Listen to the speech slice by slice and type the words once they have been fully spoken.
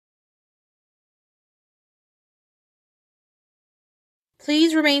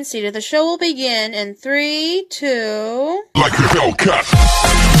Please remain seated. The show will begin in 3, 2... Like a Hellcat.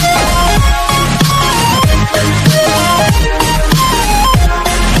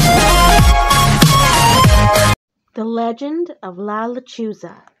 The Legend of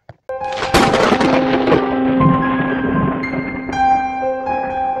Lechuza.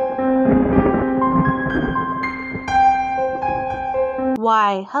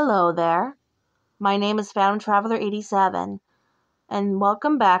 Why, hello there. My name is Phantom Traveler 87, and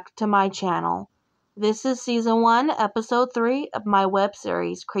welcome back to my channel. This is Season 1, Episode 3 of my web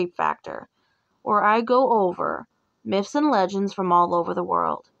series, Creep Factor, where I go over myths and legends from all over the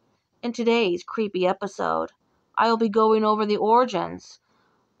world. In today's creepy episode, I will be going over the origins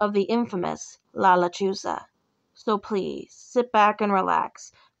of the infamous Lechuza. So please, sit back and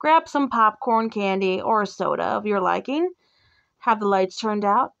relax. Grab some popcorn, candy, or a soda of your liking. Have the lights turned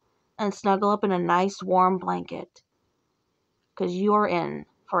out, and snuggle up in a nice warm blanket, because you're in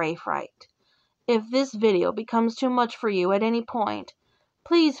for a fright. If this video becomes too much for you at any point,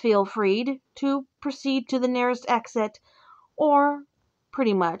 please feel free to proceed to the nearest exit, or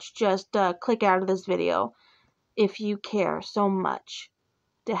pretty much just click out of this video if you care so much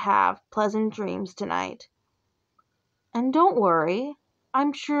to have pleasant dreams tonight. And don't worry,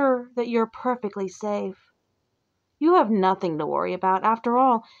 I'm sure that you're perfectly safe. You have nothing to worry about. After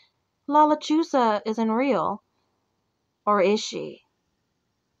all, Lechuza isn't real. Or is she?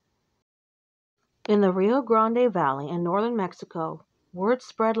 In the Rio Grande Valley in northern Mexico, word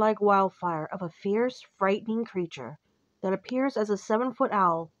spread like wildfire of a fierce, frightening creature that appears as a 7-foot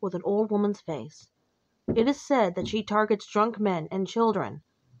owl with an old woman's face. It is said that she targets drunk men and children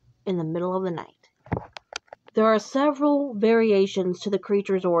in the middle of the night. There are several variations to the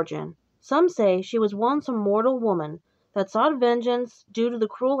creature's origin. Some say she was once a mortal woman that sought vengeance due to the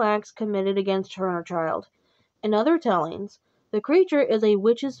cruel acts committed against her and her child. In other tellings, the creature is a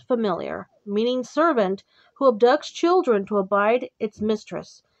witch's familiar, meaning servant, who abducts children to abide its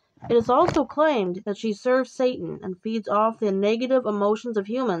mistress. It is also claimed that she serves Satan and feeds off the negative emotions of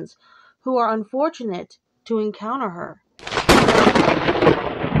humans who are unfortunate to encounter her.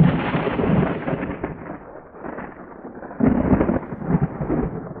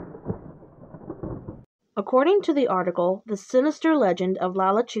 According to the article, The Sinister Legend of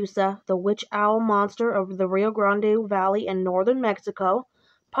Lechuza, the Witch Owl Monster of the Rio Grande Valley in northern Mexico,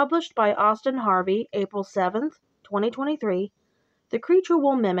 published by Austin Harvey, April 7th, 2023, the creature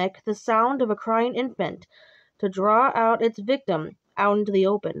will mimic the sound of a crying infant to draw out its victim out into the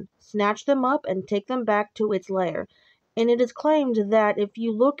open, snatch them up, and take them back to its lair. And it is claimed that if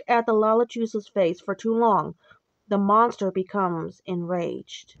you look at the Lechuza's face for too long, the monster becomes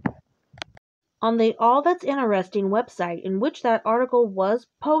enraged. On the All That's Interesting website in which that article was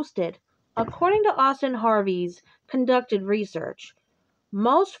posted, according to Austin Harvey's conducted research,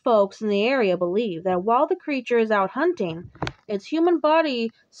 most folks in the area believe that while the creature is out hunting, its human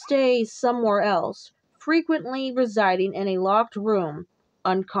body stays somewhere else, frequently residing in a locked room,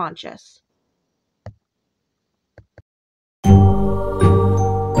 unconscious.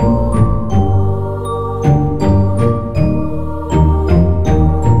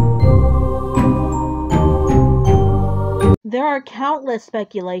 There are countless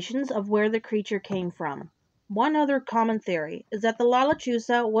speculations of where the creature came from. One other common theory is that the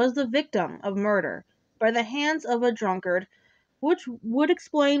Lechuza was the victim of murder by the hands of a drunkard, which would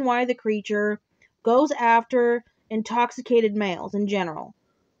explain why the creature goes after intoxicated males in general.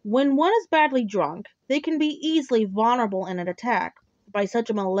 When one is badly drunk, they can be easily vulnerable in an attack by such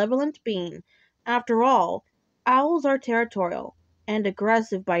a malevolent being. After all, owls are territorial and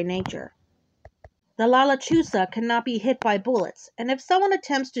aggressive by nature. The Lechuza cannot be hit by bullets, and if someone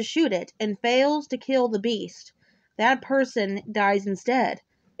attempts to shoot it and fails to kill the beast, that person dies instead.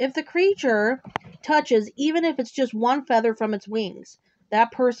 If the creature touches, even if it's just one feather from its wings,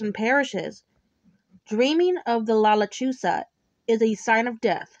 that person perishes. Dreaming of the Lechuza is a sign of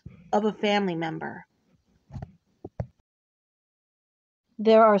death of a family member.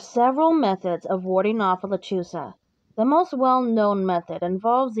 There are several methods of warding off a Lechuza. The most well-known method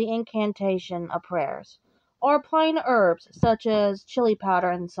involves the incantation of prayers, or applying herbs such as chili powder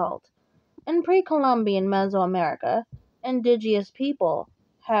and salt. In pre-Columbian Mesoamerica, indigenous people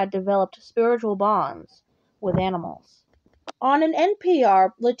had developed spiritual bonds with animals. On an NPR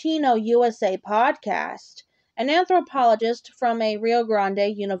Latino USA podcast, an anthropologist from a Rio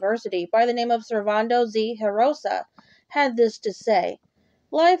Grande University by the name of Servando Z. Herosa had this to say: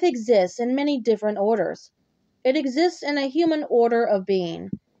 "Life exists in many different orders. It exists in a human order of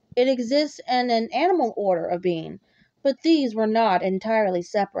being. It exists in an animal order of being, but these were not entirely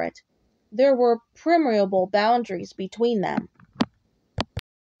separate. There were permeable boundaries between them."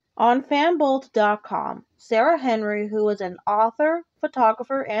 On fanbolt.com, Sarah Henry, who is an author,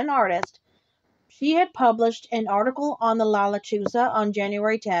 photographer, and artist, she had published an article on the Lechuza on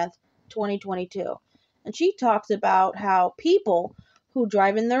January 10th, 2022. And she talks about how people who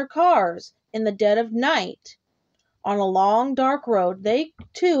drive in their cars in the dead of night on a long, dark road, they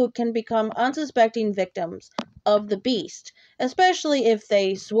too can become unsuspecting victims of the beast, especially if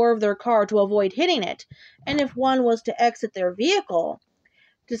they swerve their car to avoid hitting it, and if one was to exit their vehicle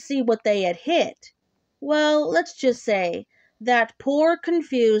to see what they had hit. Well, let's just say that poor,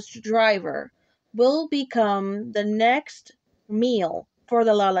 confused driver will become the next meal for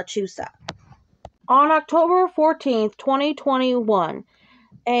the Lechuza. On October 14th, 2021,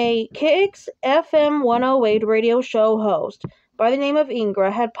 a KX FM 108 radio show host by the name of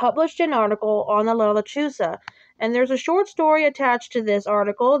Ingra had published an article on the Lechuza, and there's a short story attached to this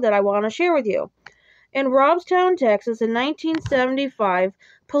article that I want to share with you. In Robstown, Texas, in 1975,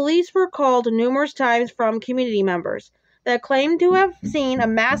 police were called numerous times from community members that claimed to have seen a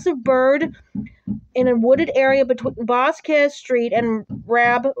massive bird in a wooded area between Bosquez Street and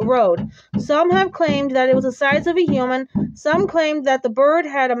Rab Road. Some have claimed that it was the size of a human, some claimed that the bird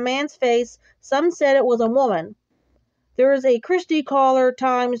had a man's face, some said it was a woman. There is a Christie Caller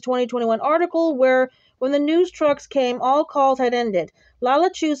Times 2021 article where, when the news trucks came, all calls had ended.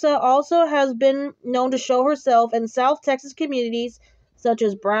 Lechuza also has been known to show herself in South Texas communities such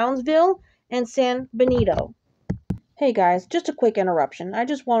as Brownsville and San Benito. Hey guys, just a quick interruption. I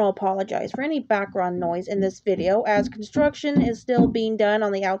just want to apologize for any background noise in this video, as construction is still being done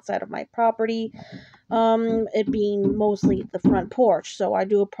on the outside of my property, it being mostly the front porch, so I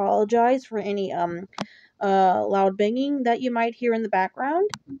do apologize for any loud banging that you might hear in the background.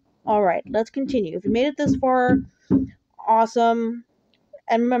 Alright, let's continue. If you made it this far, awesome.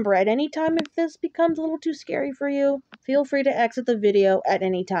 And remember, at any time if this becomes a little too scary for you, feel free to exit the video at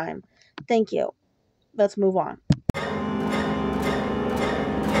any time. Thank you. Let's move on.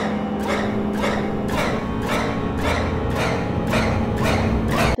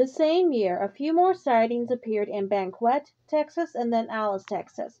 The same year, a few more sightings appeared in Banquet, Texas, and then Alice,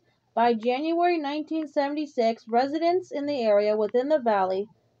 Texas. By January 1976, residents in the area within the valley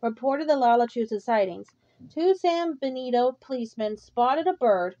reported the Lechuza sightings. 2 San Benito policemen spotted a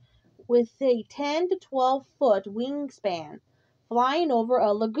bird with a 10 to 12 foot wingspan flying over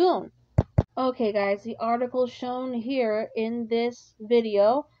a lagoon. Okay guys, the article shown here in this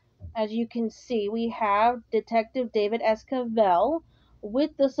video, as you can see, we have Detective David Esquivel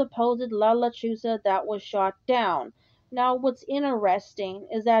with the supposed Lechuza that was shot down. Now what's interesting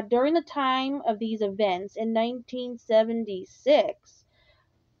is that during the time of these events in 1976,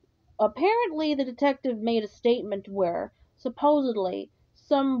 apparently the detective made a statement where, supposedly,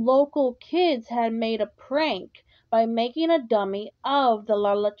 some local kids had made a prank by making a dummy of the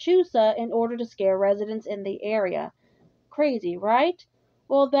Lechuza in order to scare residents in the area. Crazy, right?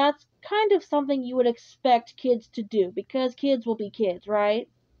 Well, that's kind of something you would expect kids to do, because kids will be kids, right?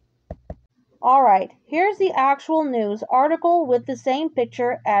 Alright, here's the actual news article with the same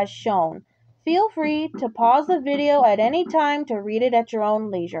picture as shown. Feel free to pause the video at any time to read it at your own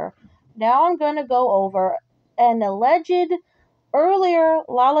leisure. Now I'm going to go over an alleged earlier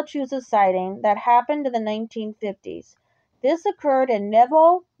Lechuza sighting that happened in the 1950s. This occurred in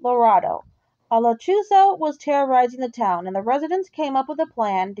Nuevo Laredo. A Lechuza was terrorizing the town, and the residents came up with a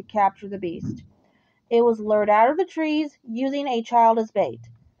plan to capture the beast. It was lured out of the trees using a child as bait.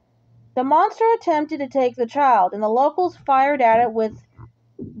 The monster attempted to take the child, and the locals fired at it with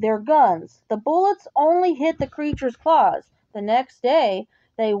their guns. The bullets only hit the creature's claws. The next day,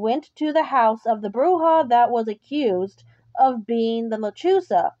 they went to the house of the bruja that was accused of being the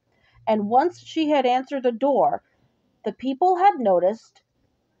Lechuza, and once she had answered the door, the people had noticed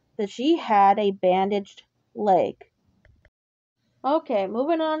that she had a bandaged leg. Okay,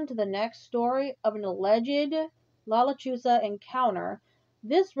 moving on to the next story of an alleged Lechuza encounter.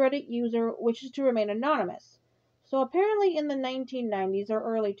 This Reddit user wishes to remain anonymous. So apparently in the 1990s or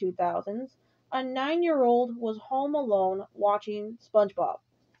early 2000s, a 9-year-old was home alone watching SpongeBob.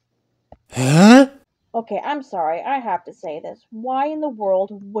 Huh? Okay, I'm sorry, I have to say this. Why in the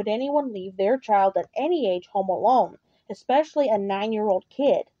world would anyone leave their child at any age home alone, especially a 9-year-old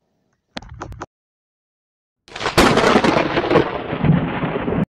kid?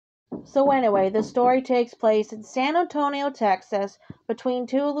 So anyway, the story takes place in San Antonio, Texas, between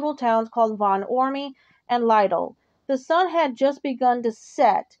 2 little towns called Von Ormy and Lytle. The sun had just begun to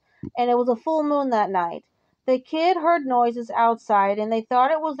set, and it was a full moon that night. The kid heard noises outside, and they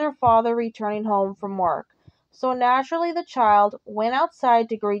thought it was their father returning home from work. So naturally the child went outside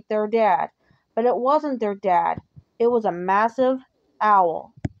to greet their dad. But it wasn't their dad. It was a massive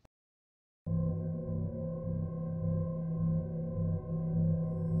owl.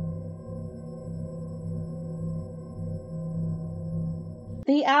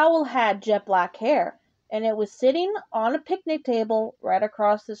 The owl had jet black hair, and it was sitting on a picnic table right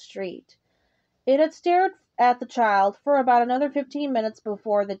across the street. It had stared at the child for about another 15 minutes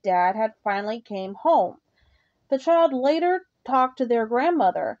before the dad had finally came home. The child later talked to their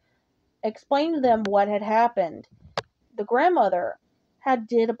grandmother, explained to them what had happened. The grandmother had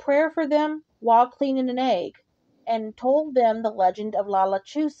did a prayer for them while cleaning an egg, and told them the legend of La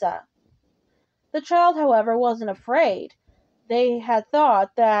Lechuza. The child, however, wasn't afraid. They had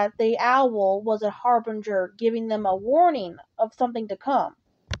thought that the owl was a harbinger giving them a warning of something to come.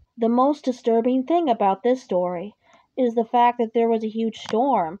 The most disturbing thing about this story is the fact that there was a huge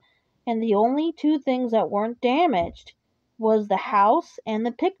storm, and the only two things that weren't damaged was the house and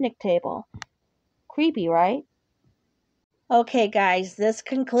the picnic table. Creepy, right? Okay, guys, this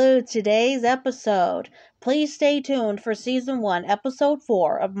concludes today's episode. Please stay tuned for Season 1, Episode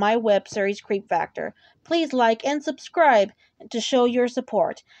 4 of my web series Creep Factor. Please like and subscribe to show your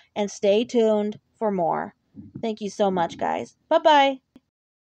support, and stay tuned for more. Thank you so much, guys. Bye-bye.